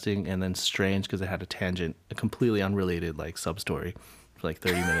interesting and then strange because it had a tangent, a completely unrelated like sub-story for like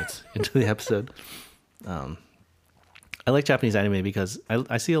 30 minutes into the episode. I like Japanese anime because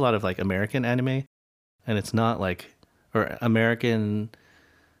I see a lot of like American anime, and it's not like, or American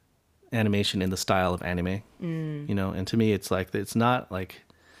animation in the style of anime, you know, and to me it's like, it's not like,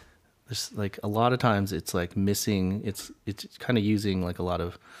 there's like a lot of times it's like missing, it's kind of using like a lot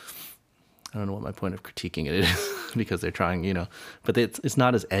of, I don't know what my point of critiquing it is because they're trying, you know, but it's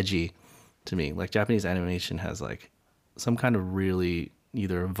not as edgy to me. Like Japanese animation has like some kind of really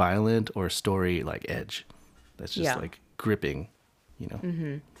either violent or story like edge that's just like gripping, you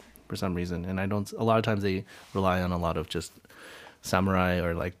know, for some reason. And a lot of times they rely on a lot of just samurai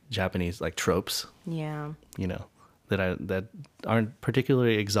or like Japanese like tropes, Yeah. you know, that aren't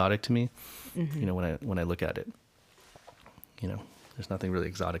particularly exotic to me, you know, when I look at it, you know. There's nothing really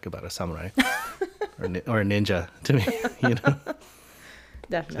exotic about a samurai or a ninja to me, you know.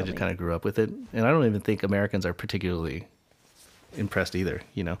 Definitely. I just kind of grew up with it, and I don't even think Americans are particularly impressed either,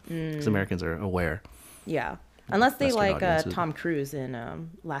 you know, because Americans are aware. Yeah, unless they Western like audiences. Tom Cruise in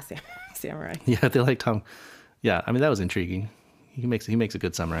Last Samurai. Yeah, they like Tom. Yeah, I mean that was intriguing. He makes a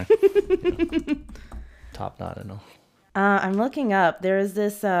good samurai. Top knot and all. I'm looking up. There is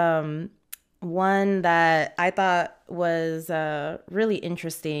this one that I thought was really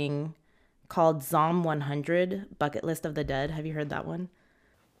interesting called Zom 100, Bucket List of the Dead. Have you heard that one?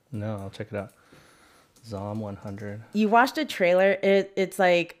 No, I'll check it out. Zom 100. You watched a trailer. It's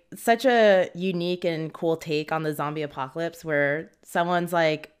like such a unique and cool take on the zombie apocalypse where someone's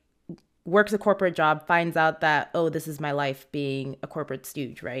like works a corporate job, finds out that, oh, this is my life being a corporate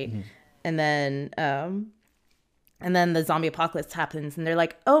stooge, right? Mm-hmm. And then the zombie apocalypse happens and they're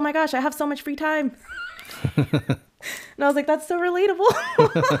like, oh my gosh, I have so much free time. And I was like, that's so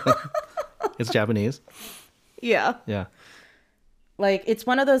relatable. It's Japanese. Yeah. Yeah. Like, it's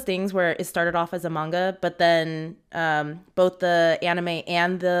one of those things where it started off as a manga, but then both the anime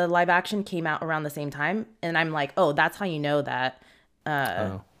and the live action came out around the same time. And I'm like, oh, that's how you know that,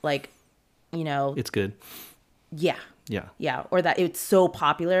 like, you know. It's good. Yeah. Yeah. Yeah. Or that it's so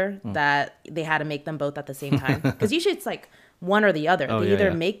popular that they had to make them both at the same time. Because usually it's like one or the other. They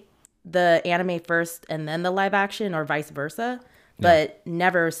either make the anime first and then the live action or vice versa, but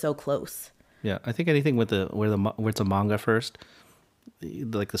never so close. Yeah. I think anything where it's a manga first,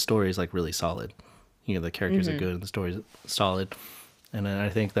 like the story is like really solid. You know, the characters are good and the story is solid. And then I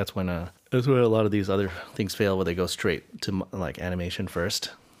think that's when a lot of these other things fail, where they go straight to like animation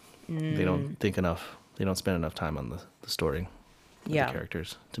first. They don't think enough. They don't spend enough time on the story, the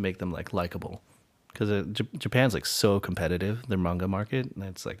characters, to make them like likable. Because Japan's like so competitive, their manga market, and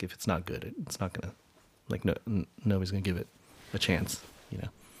it's like if it's not good, it's not gonna, like, nobody's gonna give it a chance, you know.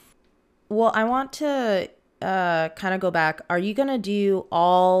 Well, I want to kind of go back. Are you gonna do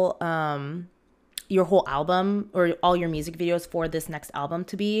all your whole album or all your music videos for this next album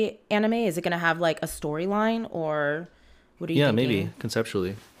to be anime? Is it gonna have like a storyline, or what are you thinking? Maybe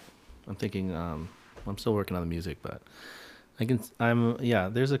conceptually. I'm thinking. I'm still working on the music, but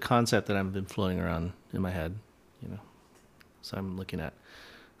there's a concept that I've been floating around in my head, you know. So I'm looking at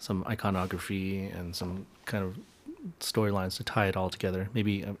some iconography and some kind of storylines to tie it all together.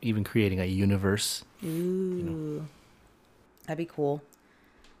 Maybe even creating a universe. Ooh, you know. That'd be cool.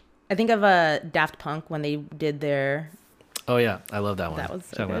 I think of Daft Punk when they did their. Oh yeah, I love that one. That was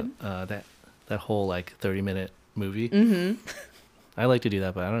so good. About, that whole like 30-minute movie. Mm-hmm. I like to do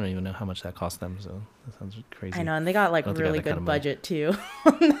that, but I don't even know how much that cost them. So that sounds crazy. I know, and they got like really good budget too.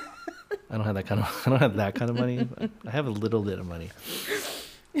 I don't have that kind of money. But I have a little bit of money.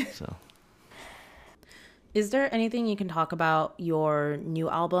 So, is there anything you can talk about your new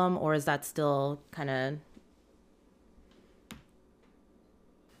album, or is that still kind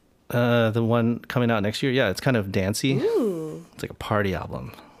of? The one coming out next year, yeah, it's kind of dancey. Ooh. It's like a party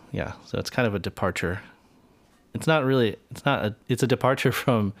album. Yeah, so it's kind of a departure. It's a departure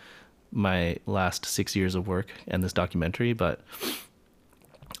from my last 6 years of work and this documentary, but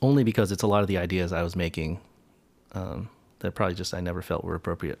only because it's a lot of the ideas I was making that probably just I never felt were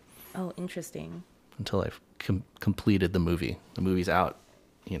appropriate. Oh, interesting. Until I've completed the movie. The movie's out,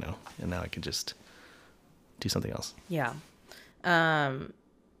 you know, and now I can just do something else. Yeah.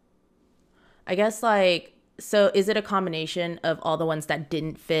 I guess like, so is it a combination of all the ones that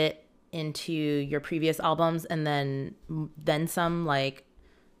didn't fit into your previous albums and then some like?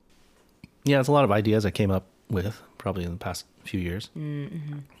 Yeah, it's a lot of ideas I came up with probably in the past few years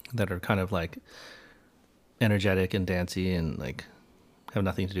that are kind of like energetic and dancey and like have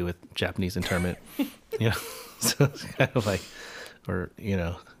nothing to do with Japanese internment. So it's kind of like, or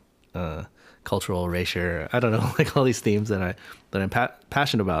cultural erasure. I don't know, like all these themes that I'm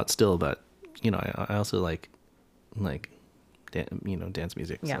passionate about still, but I also like dance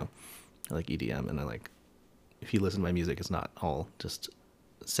music. Yeah. So I like EDM, and I like, if you listen to my music, it's not all just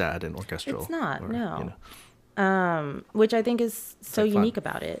sad and orchestral. It's not, or, no. Which I think is so like unique fun.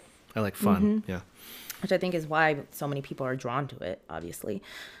 about it. I like fun. Yeah. Which I think is why so many people are drawn to it, obviously.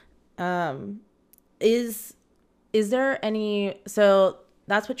 Is there any, so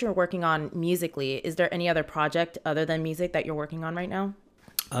that's what you're working on musically. Is there any other project other than music that you're working on right now?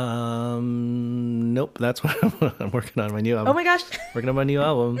 Nope. That's what I'm working on, my new album. Oh my gosh. Working on my new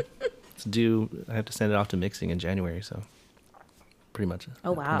album. I have to send it off to mixing in January, so pretty much.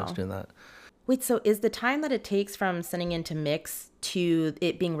 Oh, wow. Pretty much doing that. Wait, so is the time that it takes from sending into mix to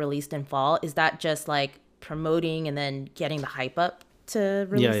it being released in fall, is that just like promoting and then getting the hype up to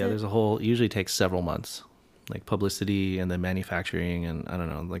release it? Yeah. There's it usually takes several months, like publicity and then manufacturing and I don't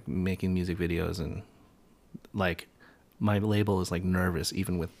know, like making music videos, and like my label is like nervous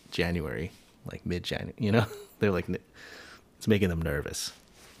even with January, like mid-January, they're like, it's making them nervous.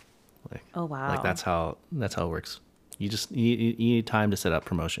 Like, oh wow. Like that's how it works. You need time to set up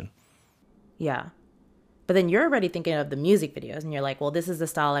promotion. Yeah. But then you're already thinking of the music videos and you're like, well, this is the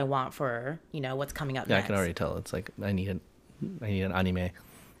style I want for, what's coming up next. I can already tell. It's like I need an anime.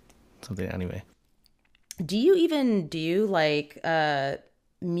 Something anime. Do you even do like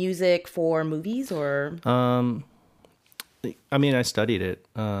music for movies or? I mean, I studied it.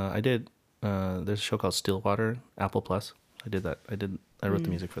 I did. There's a show called Stillwater, Apple Plus. I did that. I wrote the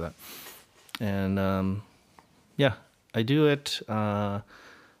music for that. And yeah, I do it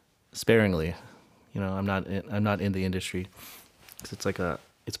sparingly. I'm not in the industry, because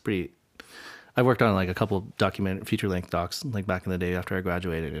it's pretty. I worked on like a couple feature length docs like back in the day after I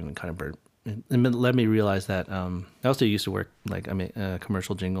graduated, and it kind of burned. It led me realize that I also used to work like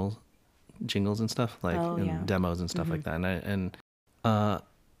commercial jingles and stuff like demos and stuff like that, and I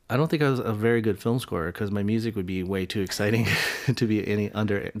don't think I was a very good film scorer because my music would be way too exciting to be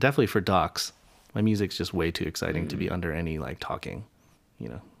definitely for docs. My music's just way too exciting to be under any like talking,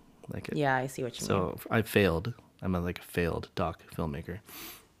 like it. Yeah, I see what you mean. So I failed. I'm a failed doc filmmaker.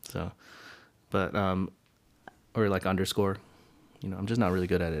 So, but or like underscore, I'm just not really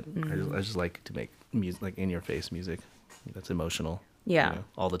good at it. I just like to make music, like in your face music that's emotional. Yeah.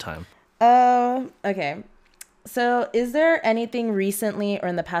 All the time. Okay. So is there anything recently or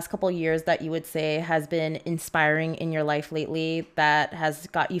in the past couple of years that you would say has been inspiring in your life lately that has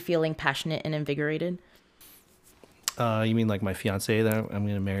got you feeling passionate and invigorated? You mean like my fiance that I'm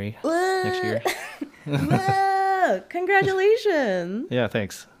going to marry next year? Whoa, congratulations. Yeah,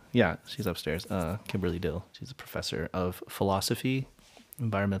 thanks. Yeah, she's upstairs. Kimberly Dill. She's a professor of philosophy,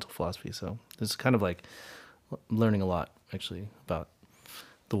 environmental philosophy. So this is kind of like learning a lot actually about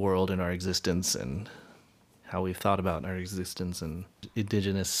the world and our existence and how we've thought about our existence and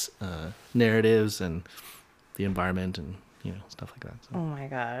indigenous narratives and the environment and stuff like that. So. Oh my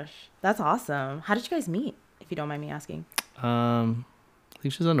gosh, that's awesome. How did you guys meet, if you don't mind me asking? I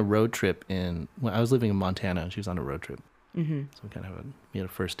think she was on a road trip when I was living in Montana, and she was on a road trip. Mm-hmm. So we had a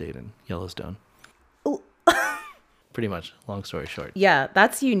first date in Yellowstone. Oh. Pretty much. Long story short. Yeah,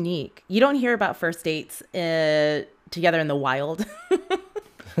 that's unique. You don't hear about first dates together in the wild.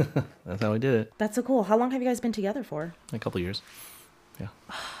 That's how we did it. That's so cool. How long have you guys been together for? A couple years. Yeah.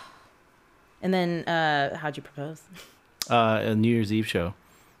 And then how'd you propose? A New Year's Eve show.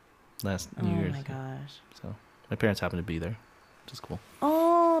 Last New Year's. Oh my gosh. So my parents happened to be there, which is cool.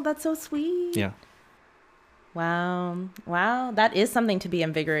 Oh, that's so sweet. Yeah. Wow. That is something to be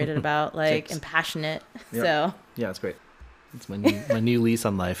invigorated about, like, and passionate. Yep. So. Yeah, it's great. It's my new lease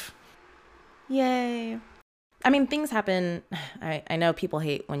on life. Yay. I mean, things happen. I know people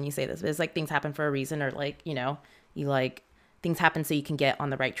hate when you say this, but it's like things happen for a reason, or like, things happen so you can get on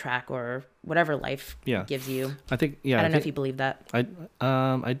the right track or whatever life gives you. I think, I don't know if you believe that. I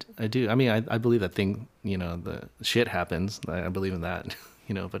do. I mean, I believe that the shit happens. I believe in that,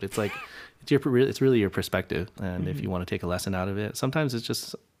 but it's like, it's really your perspective. And if you want to take a lesson out of it, sometimes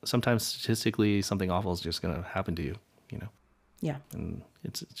statistically something awful is just going to happen to you, Yeah. And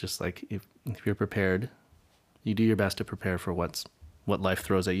it's just like, if you're prepared, you do your best to prepare for what life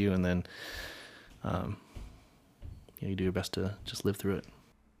throws at you, and then you do your best to just live through it.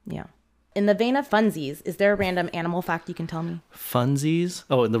 Yeah. In the vein of funsies, is there a random animal fact you can tell me? Funsies?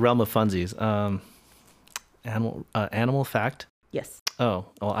 Oh, in the realm of funsies. Animal fact? Yes. Oh,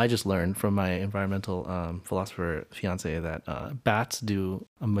 well, I just learned from my environmental philosopher fiance that bats do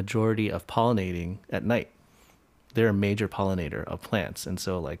a majority of pollinating at night. They're a major pollinator of plants, and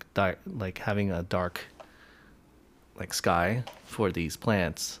so like having a dark like sky for these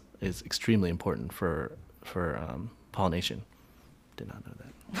plants is extremely important for pollination. Did not know that.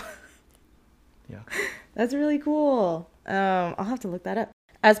 Yeah. That's really cool. I'll have to look that up.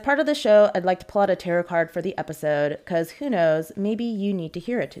 As part of the show, I'd like to pull out a tarot card for the episode because who knows, maybe you need to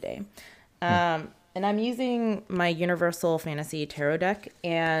hear it today. And I'm using my Universal Fantasy Tarot deck.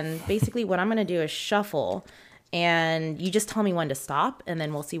 And basically what I'm going to do is shuffle. And you just tell me when to stop. And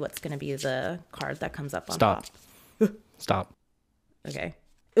then we'll see what's going to be the card that comes up on top. Stop. Okay.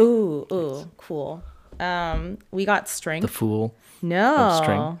 Ooh, cool. We got strength. The Fool. No.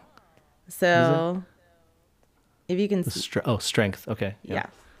 Strength. So if you can strength. Okay. Yeah.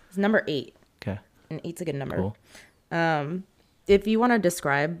 It's number 8. Okay. And 8's a good number. Cool. If you want to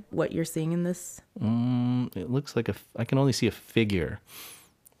describe what you're seeing in this. It looks like I can only see a figure.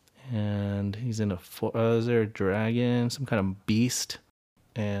 And he's in is there a dragon, some kind of beast?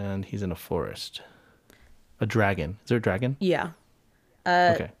 And he's in a forest. A dragon. Is there a dragon? Yeah.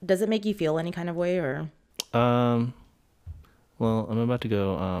 Okay. Does it make you feel any kind of way or? Well, I'm about to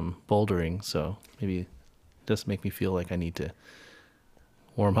go bouldering, so maybe it does make me feel like I need to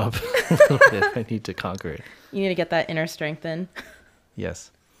warm up a little bit. I need to conquer it. You need to get that inner strength in. Yes.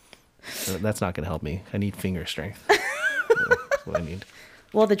 That's not going to help me. I need finger strength. That's what I need.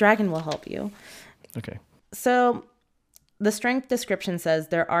 Well, the dragon will help you. Okay. So the strength description says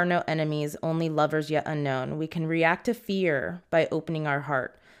there are no enemies, only lovers yet unknown. We can react to fear by opening our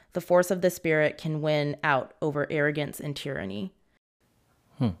heart. The force of the spirit can win out over arrogance and tyranny.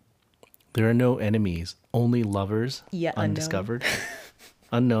 There are no enemies, only lovers yet undiscovered.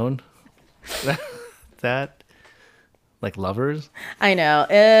 Unknown. That like lovers? I know.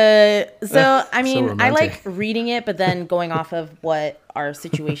 So, I mean, so I like reading it, but then going off of what our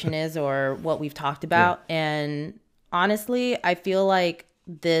situation is or what we've talked about. Yeah. And honestly, I feel like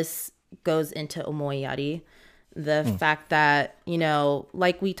this goes into Omoiyari. The fact that,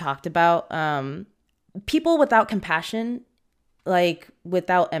 like we talked about, people without compassion, like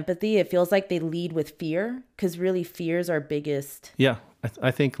without empathy, it feels like they lead with fear because really fear is our biggest. Yeah.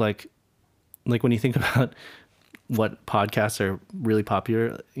 I think like when you think about what podcasts are really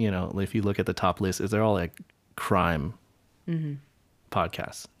popular, if you look at the top list, they're all like crime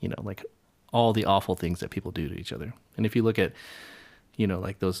podcasts, like all the awful things that people do to each other. And if you look at,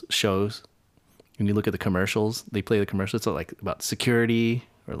 like those shows, and you look at the commercials, they play the commercials like about security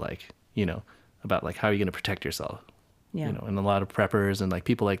or like, about like how are you going to protect yourself, and a lot of preppers and like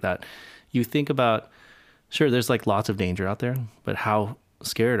people like that. You think about, sure, there's like lots of danger out there, but how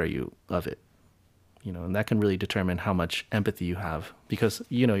scared are you of it? And that can really determine how much empathy you have because,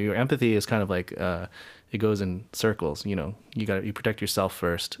 your empathy is kind of like, it goes in circles, you protect yourself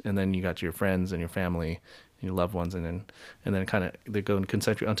first and then you got your friends and your family and your loved ones. And then kind of they go in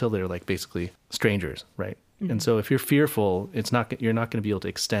concentric until they're like basically strangers. Right. Mm-hmm. And so if you're fearful, you're not going to be able to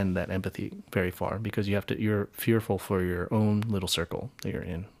extend that empathy very far because you're fearful for your own little circle that you're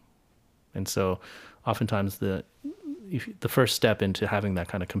in. And so oftentimes the first step into having that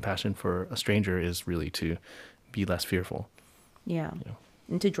kind of compassion for a stranger is really to be less fearful. Yeah.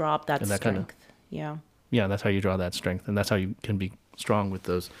 And to draw up that strength. Yeah, that's how you draw that strength. And that's how you can be strong with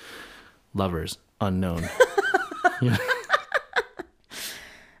those lovers unknown.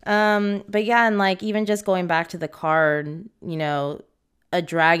 But yeah, and like even just going back to the card, a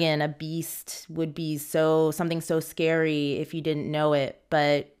dragon, a beast would be something so scary if you didn't know it,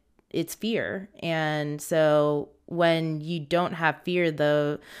 but it's fear. And so when you don't have fear,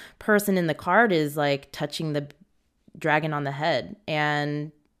 the person in the card is like touching the dragon on the head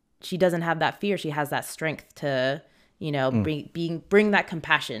and she doesn't have that fear. She has that strength to, bring that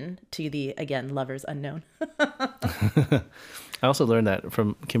compassion to the, again, lovers unknown. I also learned that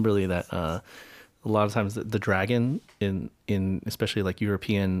from Kimberly that a lot of times the dragon in especially like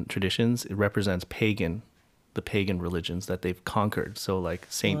European traditions, it represents the pagan religions that they've conquered. So like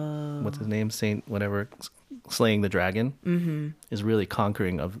what's his name? Saint whatever, slaying the dragon is really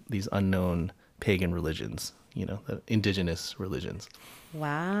conquering of these unknown pagan religions, the indigenous religions.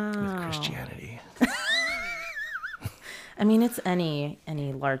 Wow. With Christianity. I mean, it's any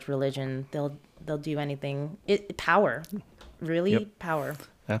large religion. They'll do anything. Power. Really? Yep. Power.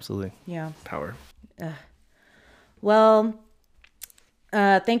 Absolutely. Yeah. Power. Well,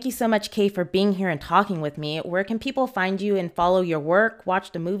 Thank you so much, Kay, for being here and talking with me. Where can people find you and follow your work,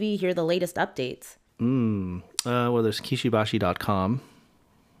 watch the movie, hear the latest updates? Well, there's kishibashi.com,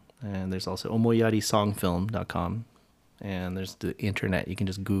 and there's also omoiyarisongfilm.com, and there's the internet. You can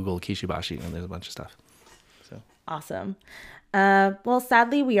just Google Kishi Bashi, and there's a bunch of stuff. So Awesome. Well,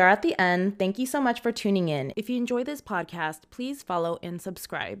 sadly, we are at the end. Thank you so much for tuning in. If you enjoy this podcast, please follow and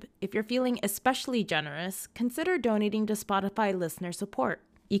subscribe. If you're feeling especially generous, consider donating to Spotify listener support.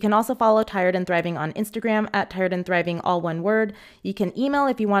 You can also follow Tired and Thriving on Instagram at Tired and Thriving, all one word. You can email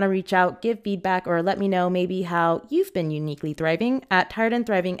if you want to reach out, give feedback, or let me know maybe how you've been uniquely thriving at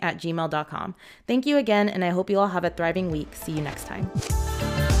tiredandthriving@gmail.com. Thank you again, and I hope you all have a thriving week. See you next time.